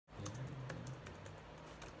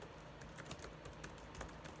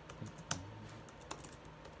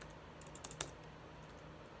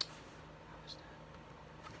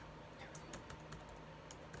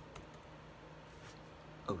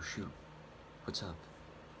shoot. What's up?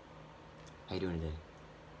 How you doing today?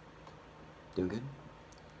 Doing good?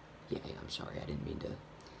 Yeah, I'm sorry. I didn't mean to,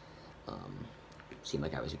 seem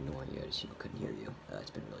like I was ignoring you. I just, couldn't hear you.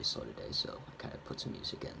 It's been really slow today, so I kind of put some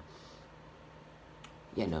music in.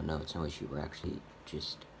 Yeah, no, it's no issue. We're actually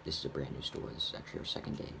this is a brand new store. This is actually our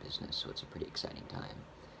second day in business, so it's a pretty exciting time,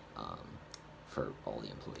 for all the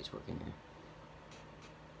employees working here.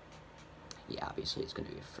 Yeah, obviously it's going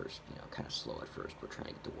to be first, kind of slow at first. We're trying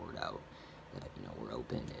to get the word out that, we're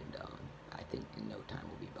open, and I think in no time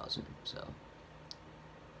we'll be buzzing, so,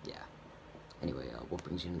 yeah. Anyway, what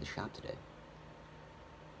brings you into the shop today?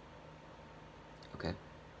 Okay,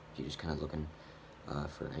 you're just kind of looking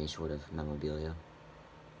for any sort of memorabilia,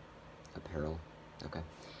 apparel, okay.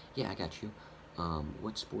 Yeah, I got you.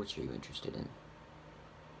 What sports are you interested in?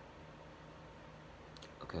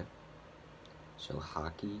 Okay. So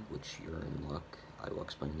hockey, which you're in luck, I will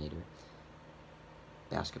explain later.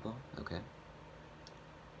 Basketball, okay.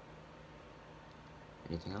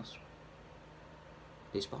 Anything else?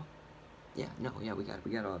 Baseball? Yeah, no, yeah, we got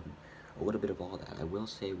a little bit of all that. I will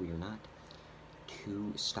say we are not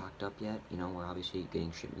too stocked up yet. We're obviously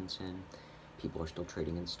getting shipments in. People are still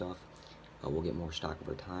trading in stuff. We'll get more stock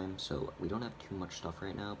over time, so we don't have too much stuff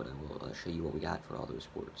right now, but I will show you what we got for all those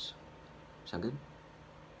sports. Sound good?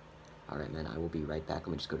 Alright, man, I will be right back. Let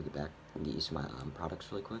me just go to the back and get you some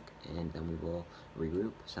products really quick, and then we will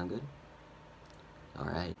regroup. Sound good?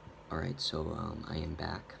 Alright, so I am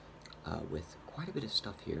back with quite a bit of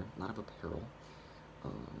stuff here, a lot of apparel,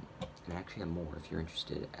 and I actually have more if you're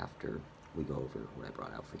interested after we go over what I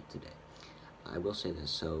brought out for you today. I will say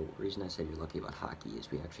this, so the reason I said you're lucky about hockey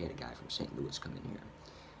is we actually had a guy from St. Louis come in here,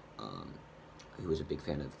 who was a big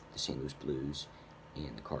fan of the St. Louis Blues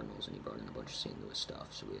and the Cardinals, and he brought in a bunch of St. Louis stuff,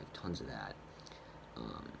 so we have tons of that.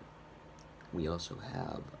 We also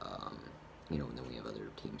have, and then we have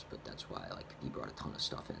other teams, but that's why, he brought a ton of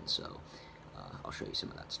stuff in, so I'll show you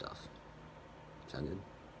some of that stuff. Sound good?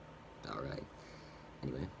 Alright.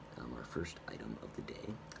 Anyway, our first item of the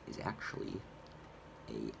day is actually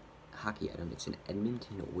a hockey item. It's an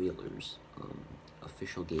Edmonton Oilers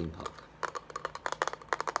official game puck.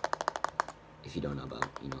 If you don't know about,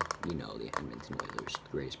 the Edmonton Oilers, the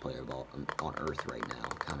greatest player of all on earth right now,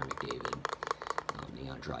 Connor McDavid,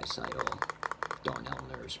 Leon Draisaitl, Darnell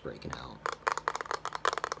Nurse breaking out.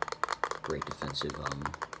 Great defensive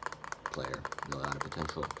player, a lot of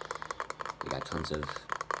potential. We got tons of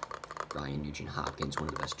Ryan Nugent-Hopkins, one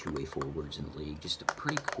of the best two-way forwards in the league. Just a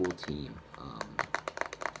pretty cool team.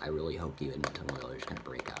 I really hope the Edmonton Oilers kind of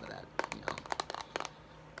break out of that,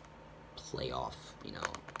 playoff,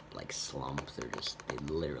 slump. They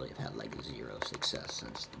literally have had zero success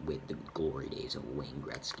since with the glory days of Wayne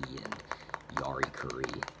Gretzky and Yari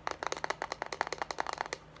Curry.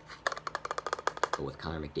 But with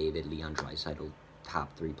Connor McDavid, Leon Draisaitl,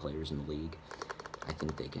 top 3 players in the league, I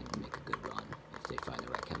think they can make a good run if they find the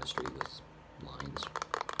right chemistry with lines.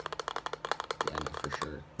 Yeah, no, for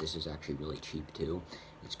sure. This is actually really cheap too.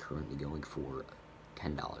 It's currently going for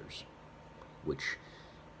 $10, which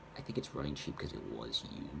I think it's running cheap because it was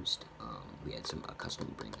used. We had a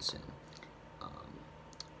customer bring this in,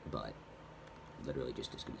 but literally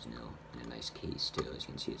just as good as new. In a nice case too. As you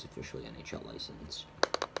can see, it's officially NHL licensed.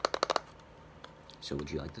 So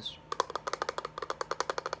would you like this?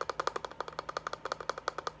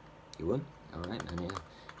 You would? Alright, man, yeah.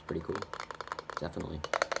 It's pretty cool. Definitely.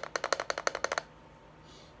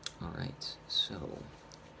 Alright, so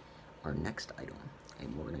our next item,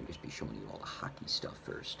 and we're going to just be showing you all the hockey stuff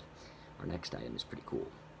first. Our next item is pretty cool.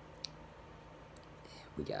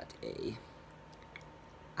 We got a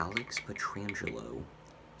Alex Pietrangelo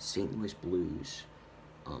St. Louis Blues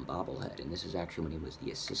bobblehead, and this is actually when he was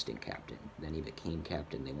the assistant captain. Then he became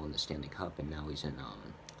captain. They won the Stanley Cup, and now he's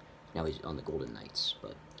on the Golden Knights.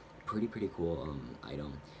 But pretty cool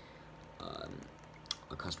item.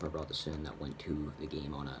 A customer brought this in that went to the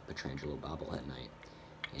game on a Pietrangelo bobblehead night,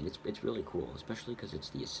 and it's really cool, especially because it's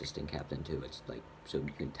the assistant captain too. It's so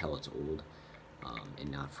you can tell it's old,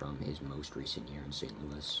 and not from his most recent year in St.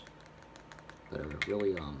 Louis. But a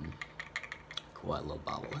really cool. I love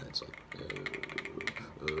bobbleheads.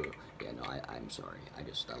 Yeah, no, I'm sorry. I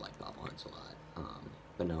like bobbleheads a lot.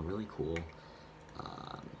 But no, really cool.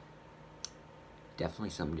 Definitely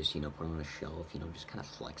something just, put on a shelf, just kind of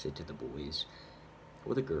flex it to the boys.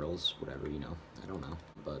 Or the girls, whatever, I don't know.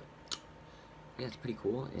 But, yeah, it's pretty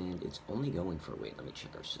cool, and it's only going for, wait, let me check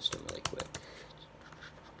our system really quick.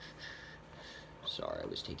 Sorry, I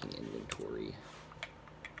was taking inventory.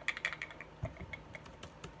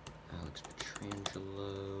 Alex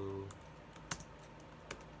Pietrangelo.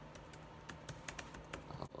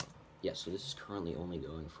 Yeah, so this is currently only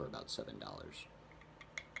going for about $7,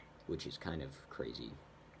 which is kind of crazy.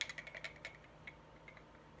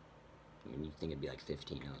 I mean, you'd think it'd be like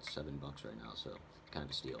 15, now it's $7 right now, so it's kind of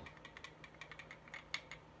a steal.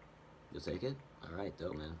 You'll take it? Alright,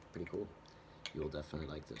 though, man. Pretty cool. You'll definitely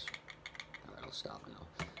like this. Alright, I'll stop now.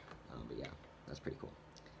 But yeah, that's pretty cool.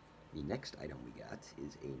 The next item we got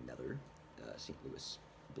is another St. Louis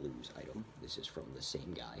Blues item. This is from the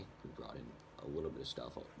same guy who brought in a little bit of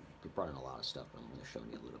stuff. He brought in a lot of stuff, but I'm going to show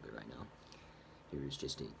you a little bit right now. Here is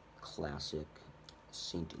just a classic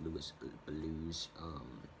St. Louis Blues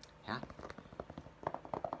hat.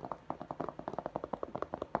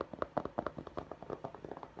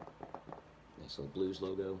 Nice little Blues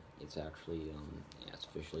logo. It's actually, yeah, it's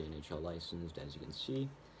officially NHL licensed, as you can see.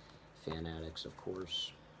 Fan addicts, of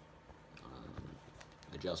course.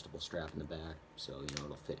 Adjustable strap in the back, so you know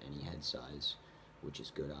it'll fit any head size, which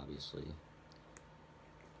is good, obviously.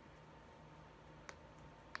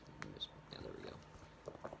 Yeah, there we go.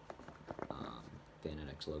 Fan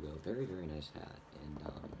addicts logo, very nice hat, and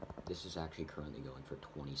this is actually currently going for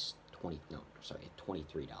 $23.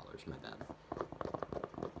 My bad.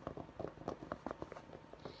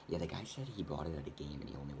 Yeah, the guy said he bought it at a game and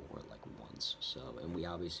he only wore it like once. So, and we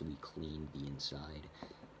cleaned the inside.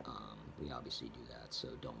 We obviously do that, so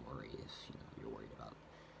don't worry if you're worried about,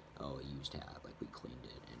 oh, a used hat. Like, we cleaned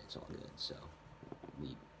it and it's all good. So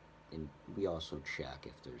we also check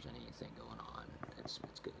if there's anything going on. It's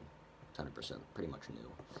good. 100%, pretty much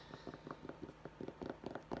new.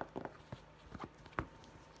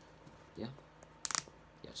 Yeah,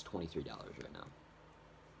 it's $23 right now.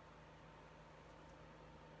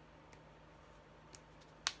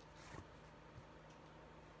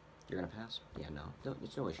 You're gonna pass? Yeah, no,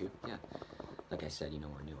 it's no issue. Yeah, like I said,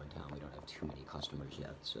 we're new in town. We don't have too many customers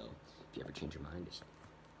yet. So if you ever change your mind, just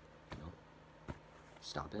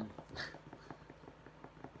stop in.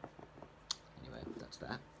 Anyway, that's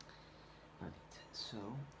that. All right. So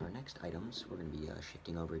our next items, we're gonna be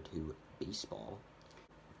shifting over to baseball.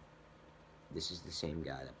 This is the same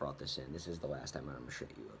guy that brought this in. This is the last time I'm gonna show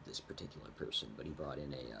you of this particular person, but he brought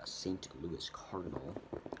in a St. Louis Cardinal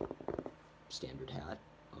standard hat.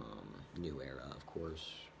 New era, of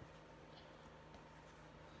course.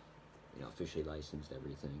 Officially licensed,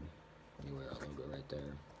 everything. New era logo right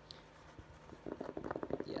there.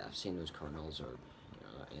 Yeah, St. Louis Cardinals are,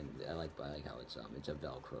 and I like how it's a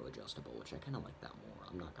Velcro adjustable, which I kind of like that more.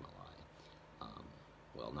 I'm not gonna lie.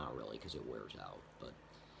 Well, not really, because it wears out, but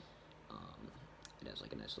it has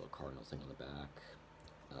like a nice little Cardinal thing on the back.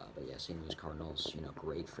 But yeah, St. Louis Cardinals,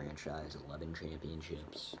 great franchise, 11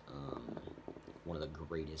 championships. One of the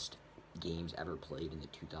greatest games ever played in the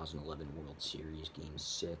 2011 World Series, Game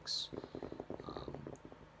 6.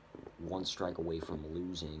 One strike away from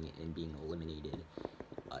losing and being eliminated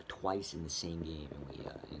twice in the same game, and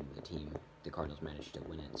the Cardinals managed to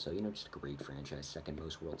win it. So, just a great franchise, second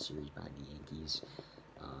most World Series behind the Yankees.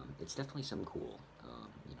 It's definitely something cool,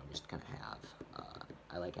 just kind of have.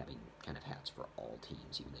 I like having kind of hats for all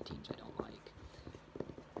teams, even the teams I don't like.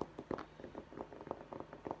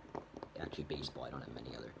 Actually, baseball, I don't have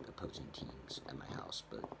many other opposing teams at my house,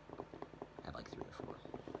 but I have like 3 or 4.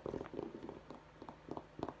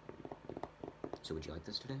 So would you like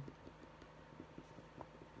this today?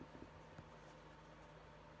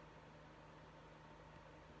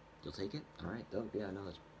 You'll take it? Alright, though, yeah, no,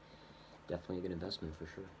 that's definitely a good investment for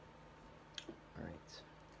sure. Alright.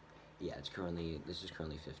 Yeah, this is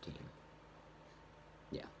currently 15.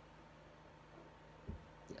 Yeah.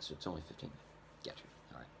 Yeah, so it's only 15. Gotcha.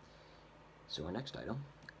 Alright. So our next item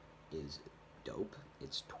is dope.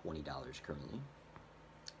 It's $20 currently,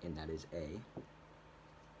 and that is a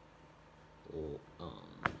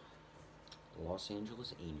Los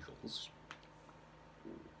Angeles Angels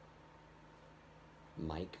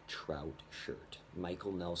Mike Trout shirt.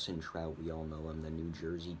 Michael Nelson Trout, we all know him, the New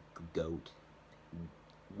Jersey GOAT,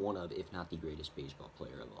 one of, if not the greatest baseball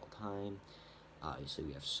player of all time. Obviously,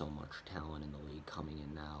 we have so much talent in the league coming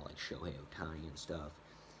in now, like Shohei Ohtani and stuff.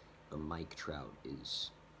 But Mike Trout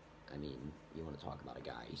is, I mean, you want to talk about a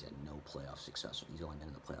guy, he's had no playoff success. He's only been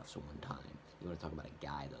in the playoffs one time. You want to talk about a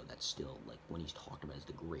guy, though, that's still, like, when he's talked about as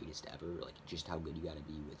the greatest ever, like, just how good you got to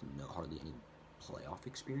be with hardly any playoff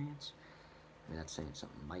experience. I mean, that's saying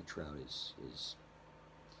something. Mike Trout is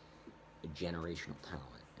a generational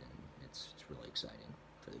talent, and it's really exciting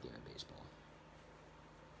for the game of baseball.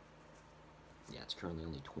 Yeah, it's currently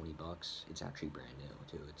only $20. It's actually brand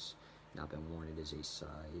new, too. It's not been worn. It is a size,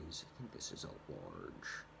 I think this is a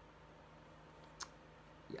large.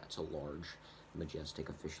 Yeah, it's a large. Majestic,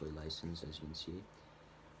 officially licensed, as you can see.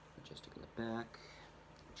 Majestic in the back.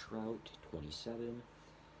 Trout, 27.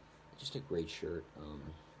 just a great shirt.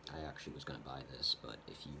 I actually was gonna buy this, but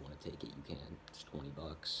if you want to take it, you can. It's 20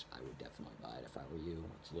 bucks. I would definitely buy it if I were you.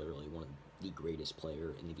 It's literally one of the greatest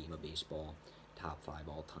player in the game of baseball, top 5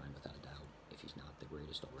 all time without a doubt. If he's not the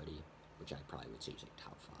greatest already, which I probably would say he's like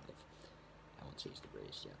top 5. I won't say he's the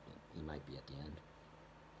greatest yet, but he might be at the end.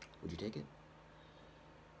 Would you take it?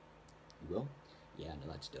 You will? Yeah,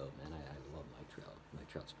 no, that's dope, man. I love Mike Trout. Mike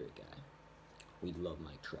Trout's a great guy. We love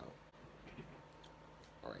Mike Trout.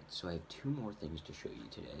 Alright, so I have 2 more things to show you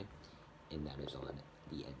today, and that is on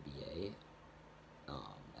the NBA.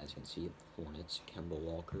 As you can see, Hornets, Kemba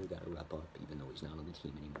Walker got a rep up, even though he's not on the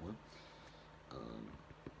team anymore.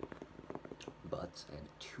 But I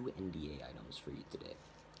have 2 NBA items for you today.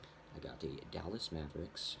 I got a Dallas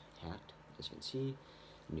Mavericks hat, as you can see,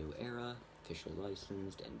 new era, officially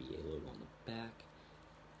licensed, NBA logo on the back,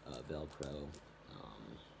 Velcro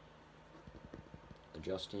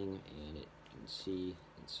adjusting, and it you can see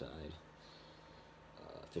inside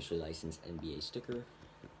officially licensed NBA sticker,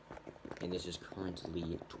 and this is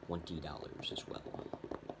currently $20 as well.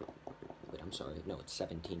 Wait, I'm sorry, no, it's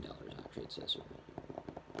 $17 actually, it says here.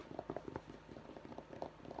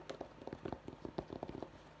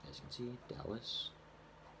 As you can see, Dallas.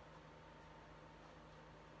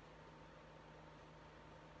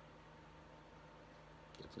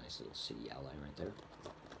 That's a nice little city outline right there.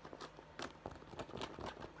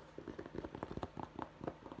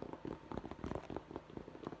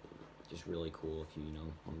 Just really cool if you,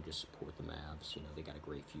 want to just support the Mavs. They got a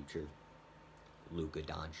great future. Luka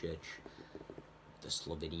Doncic, the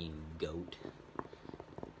Slovenian GOAT.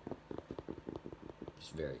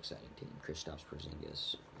 It's a very exciting team. Kristaps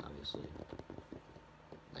Porzingis, obviously.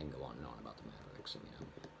 I can go on and on about the Mavericks. I'm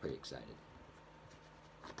pretty excited.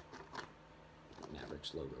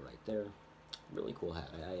 Mavericks logo right there. Really cool hat.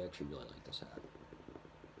 I actually really like this hat.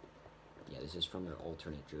 Yeah, this is from their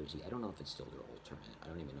alternate jersey. I don't know if it's still their alternate. I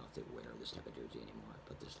don't even know if they wear this type of jersey anymore,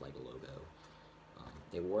 but this like logo.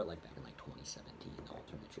 They wore it like back in like 2017, the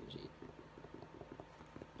alternate jersey.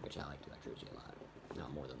 Which I liked that jersey a lot.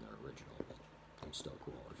 Not more than their original, but it's still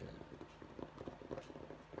cool.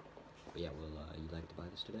 But yeah, well, you'd like to buy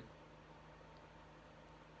this today?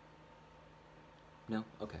 No?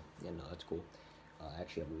 Okay. Yeah, no, that's cool. I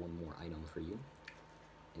actually have one more item for you,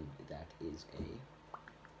 and that is a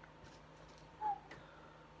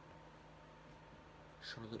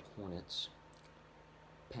Charlotte Hornets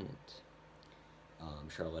pennant.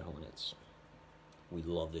 Charlotte Hornets. We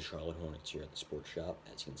love the Charlotte Hornets here at the sports shop,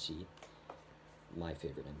 as you can see. My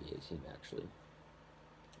favorite NBA team, actually.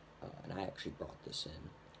 And I actually brought this in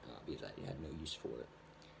because I had no use for it.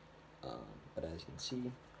 But as you can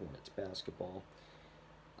see, Hornets basketball.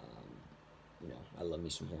 I love me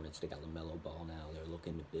some Hornets. They got LaMelo Ball now. They're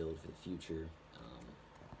looking to build for the future.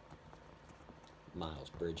 Miles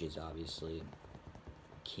Bridges, obviously.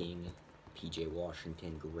 King, PJ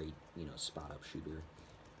Washington, great, spot-up shooter.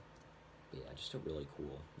 But yeah, just a really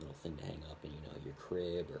cool little thing to hang up in, your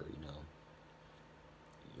crib, or,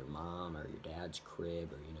 your mom or your dad's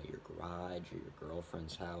crib, or, your garage, or your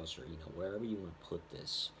girlfriend's house, or, wherever you want to put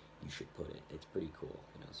this, you should put it. It's pretty cool,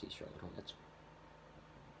 see Charlotte Hornets.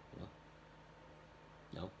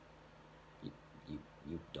 No?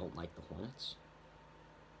 You don't like the Hornets?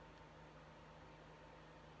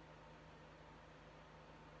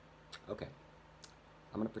 Okay.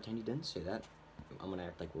 I'm gonna pretend you didn't say that. I'm gonna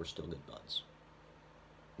act like we're still good buds.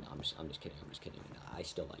 No, I'm just kidding. No, I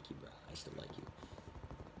still like you, bro. I still like you.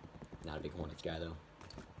 Not a big Hornets guy, though.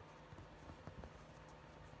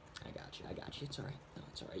 I got you. It's alright. No,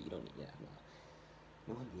 it's alright. You don't need,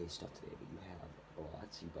 no NBA stuff today, but you have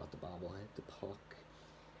brought. You brought the bobblehead, the puck,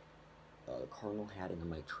 the Cardinal hat, and the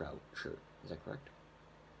Mike Trout shirt. Is that correct?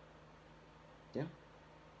 Yeah.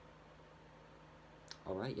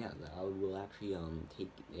 Alright, yeah, I will actually,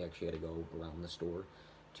 they actually had to go around the store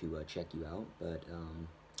to check you out, but,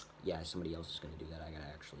 yeah, somebody else is going to do that. I got to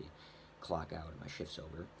actually clock out, and my shift's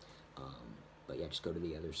over. But yeah, just go to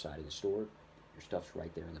the other side of the store. Your stuff's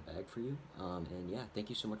right there in the bag for you. And yeah, thank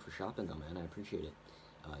you so much for shopping, though, man. I appreciate it.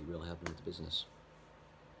 You really helped me with the business.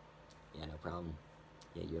 Yeah, no problem.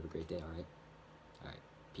 Yeah, you have a great day, alright? Alright,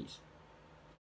 peace.